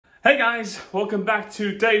Hey guys, welcome back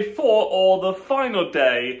to day 4, or the final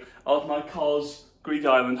day of my Cos Greek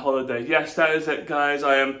Island holiday. Yes, that is it guys,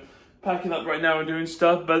 I am packing up right now and doing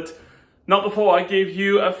stuff, but not before I give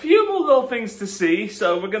you a few more little things to see.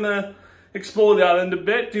 So we're gonna explore the island a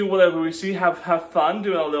bit, do whatever we see, have fun,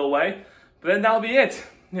 do it our little way, but then that'll be it.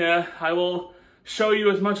 Yeah, I will show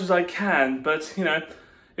you as much as I can, but you know,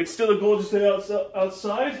 it's still a gorgeous day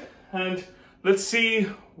outside, and let's see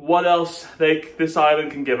what else this island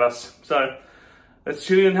can give us. So let's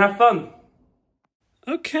tune in and have fun.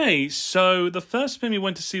 Okay, so the first thing we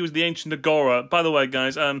went to see was the Ancient Agora. By the way,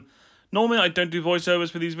 guys, normally I don't do voiceovers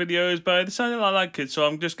for these videos, but I decided I like it, so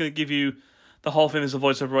I'm just going to give you the whole thing as a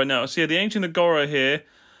voiceover right now. So yeah, the Ancient Agora here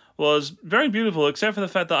was very beautiful, except for the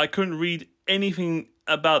fact that I couldn't read anything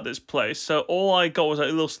about this place. So all I got was like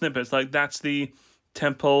little snippets, like that's the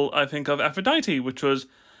temple, I think, of Aphrodite, which was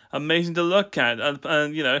amazing to look at,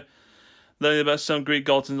 and you know, learning about some Greek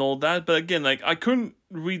gods and all that. But again, like I couldn't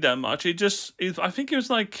read that much. I think it was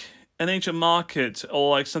like an ancient market,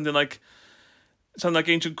 or like something like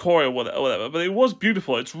ancient quarry or whatever. But it was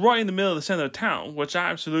beautiful. It's right in the middle of the center of town, which I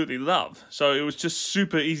absolutely love. So it was just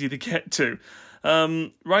super easy to get to.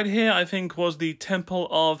 Right here, I think, was the Temple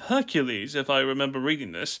of Hercules, if I remember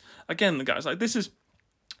reading this. Again, guys, like this is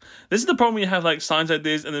the problem when you have like signs like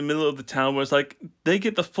this in the middle of the town, where it's like they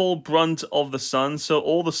get the full brunt of the sun, so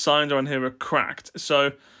all the signs around here are cracked.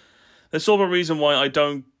 So there's sort of a reason why I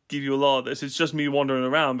don't give you a lot of this. It's just me wandering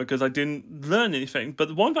around because I didn't learn anything. But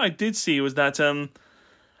the one thing I did see was that a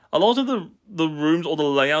lot of the rooms, or the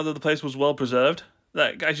layout of the place, was well preserved.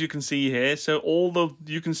 Like as you can see here, so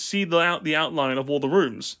you can see the outline of all the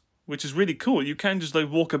rooms, which is really cool. You can just like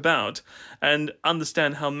walk about and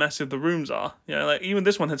understand how massive the rooms are. You know, like even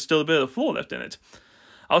this one had still a bit of the floor left in it.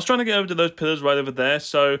 I was trying to get over to those pillars right over there,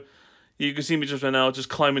 so you can see me just right now just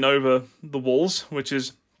climbing over the walls, which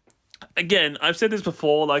is, again, I've said this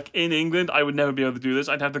before, like in England, I would never be able to do this.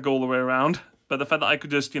 I'd have to go all the way around. But the fact that I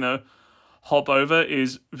could just, you know, hop over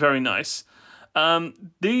is very nice.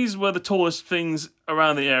 These were the tallest things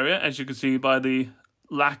around the area, as you can see by the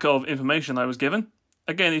lack of information I was given.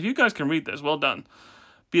 Again, if you guys can read this, well done.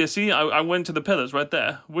 But yeah, see, I went to the pillars right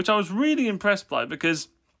there, which I was really impressed by, because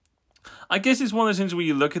I guess it's one of those things where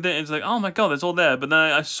you look at it and it's like, oh my god, it's all there. But then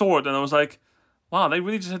I saw it and I was like, wow, they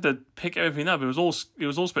really just had to pick everything up. It was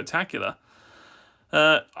all spectacular.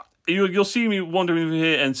 You'll see me wandering over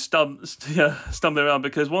here and stumbling around,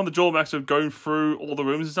 because one of the drawbacks of going through all the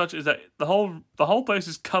rooms and such is that the whole place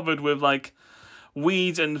is covered with like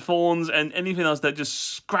weeds and thorns and anything else that just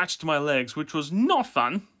scratched my legs, which was not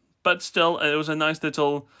fun, but still it was a nice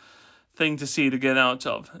little thing to see, to get out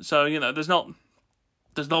of. So you know, there's not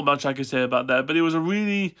much I can say about that, but it was a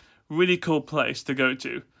really, really cool place to go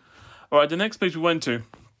to. All right, the next place we went to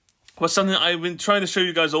was something I've been trying to show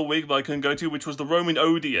you guys all week, but I couldn't go to, which was the Roman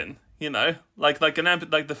Odeon. You know, like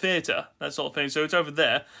the theater, that sort of thing. So it's over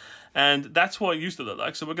there, and that's what it used to look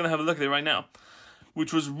like. So we're gonna have a look at it right now,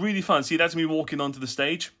 which was really fun. See, that's me walking onto the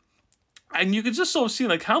stage, and you could just sort of see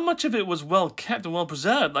like how much of it was well kept and well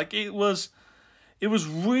preserved. Like it was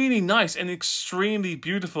really nice and extremely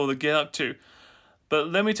beautiful to get up to. But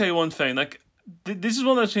let me tell you one thing, like this is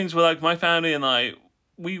one of those things where like my family and I,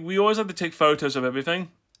 we always like to take photos of everything,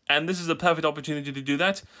 and this is a perfect opportunity to do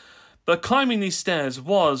that. But climbing these stairs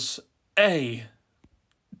was a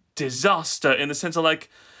disaster, in the sense of like,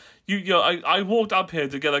 I walked up here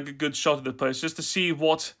to get like a good shot of the place, just to see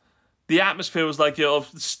what the atmosphere was like, you know, of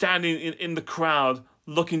standing in the crowd,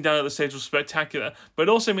 looking down at the stage was spectacular. But it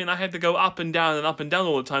also meant I had to go up and down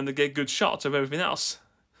all the time to get good shots of everything else.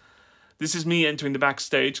 This is me entering the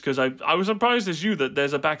backstage, because I was surprised as you that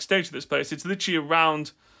there's a backstage to this place. It's literally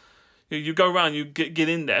around, you go around, you get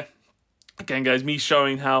in there. Again, guys, me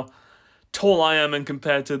showing how tall I am and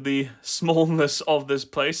compared to the smallness of this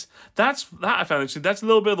place. That I found actually, that's a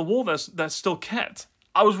little bit of the wall that's still kept.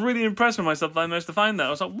 I was really impressed with myself that I managed to find that. I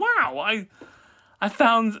was like, wow, I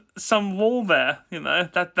found some wall there, you know,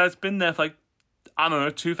 that's been there for like, I don't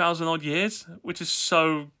know, 2,000 odd years, which is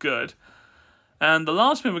so good. And the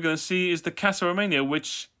last thing we're going to see is the Casa Romana,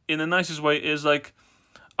 which in the nicest way is like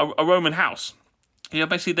a Roman house. Yeah,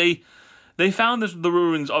 basically they found the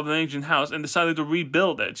ruins of an ancient house and decided to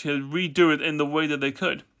rebuild it, to redo it in the way that they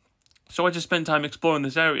could. So I just spent time exploring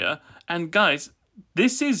this area. And guys,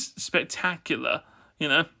 this is spectacular, you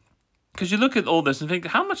know, because you look at all this and think,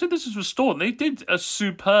 how much of this is restored? They did a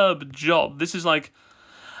superb job. This is like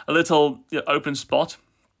a little open spot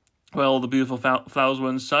where all the beautiful flowers were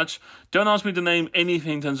and such. Don't ask me to name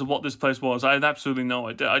anything in terms of what this place was. I had absolutely no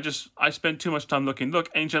idea. I spent too much time looking. Look,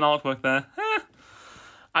 ancient artwork there.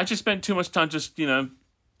 I just spent too much time just, you know,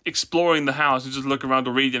 exploring the house and just look around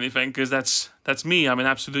or read anything, because that's me. I'm an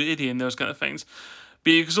absolute idiot in those kind of things.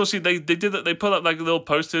 But you can also see they did that. They put up like little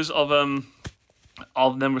posters of them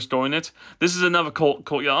restoring it. This is another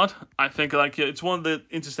courtyard. I think like it's one of the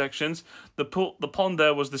intersections. The pond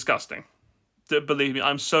there was disgusting. Believe me,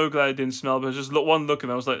 I'm so glad I didn't smell. But just one look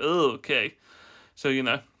and I was like, oh, okay. So you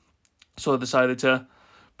know, sort of decided to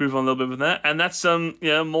move on a little bit from there. And that's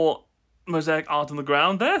more mosaic art on the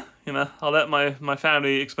ground there. You know, I'll let my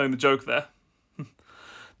family explain the joke there.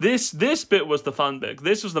 This bit was the fun bit.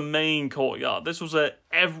 This was the main courtyard. This was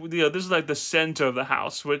this is like the center of the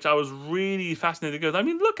house, which I was really fascinated to go. I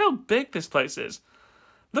mean, look how big this place is.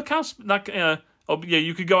 Look how oh yeah,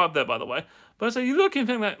 you could go up there, by the way. But so you look and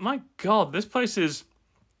think like, my God, this place is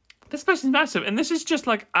massive, and this is just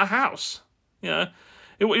like a house. You know,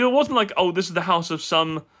 it wasn't like, oh, this is the house of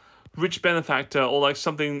some rich benefactor or like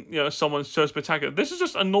something, you know, someone so spectacular. This is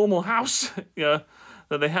just a normal house, you know,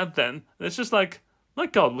 that they had then. And it's just like, my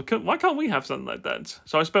God, why can't we have something like that?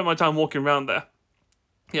 So I spent my time walking around there.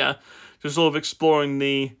 Yeah, just sort of exploring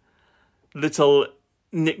the little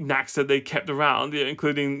knickknacks that they kept around, you know,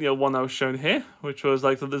 including, you know, one I was shown here, which was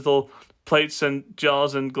like the little plates and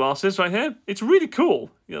jars and glasses right here. It's really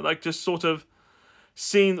cool, you know, like just sort of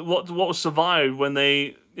seeing what was survived when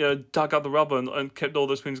they, you know, dug up the rubble and kept all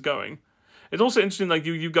those things going. It's also interesting, like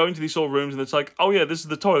you go into these sort of rooms and it's like, oh yeah, this is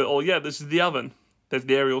the toilet, or yeah, this is the oven. There's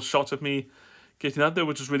the aerial shot of me getting up there,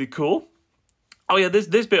 which was really cool. Oh yeah, this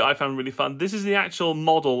bit I found really fun. This is the actual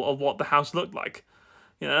model of what the house looked like.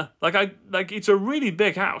 You know, like it's a really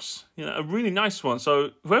big house, you know, a really nice one.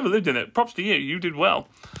 So whoever lived in it, props to you. You did well.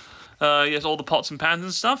 Yes, all the pots and pans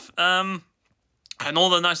and stuff. And all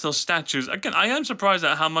the nice little statues. Again, I am surprised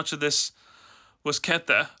at how much of this was kept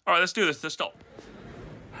there. All right, let's do this. Let's stop.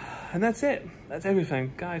 And that's it. That's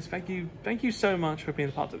everything, guys. Thank you so much for being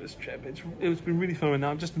a part of this trip. It's been really fun.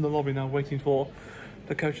 Now I'm just in the lobby now, waiting for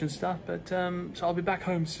the coach and stuff. But so I'll be back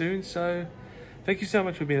home soon. So thank you so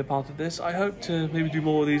much for being a part of this. I hope to maybe do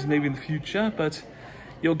more of these maybe in the future. But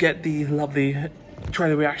you'll get the lovely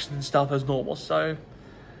trailer reactions and stuff as normal. So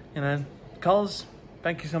you know, Carls,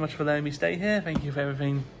 thank you so much for letting me stay here. Thank you for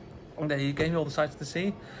everything that you gave me, all the sights to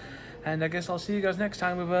see. And I guess I'll see you guys next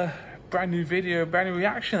time with a brand new video, brand new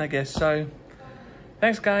reaction, I guess. So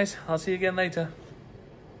thanks, guys. I'll see you again later.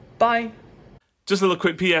 Bye. Just a little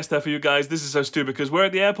quick PS there for you guys. This is so stupid because we're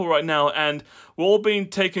at the airport right now and we're all being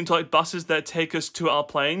taken to like buses that take us to our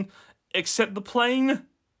plane, except the plane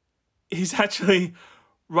is actually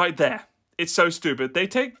right there. It's so stupid. They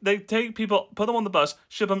take people, put them on the bus,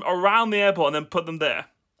 ship them around the airport, and then put them there.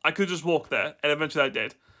 I could just walk there, and eventually I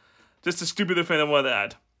did. Just a stupid thing I wanted to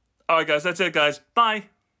add. Alright guys, that's it guys. Bye!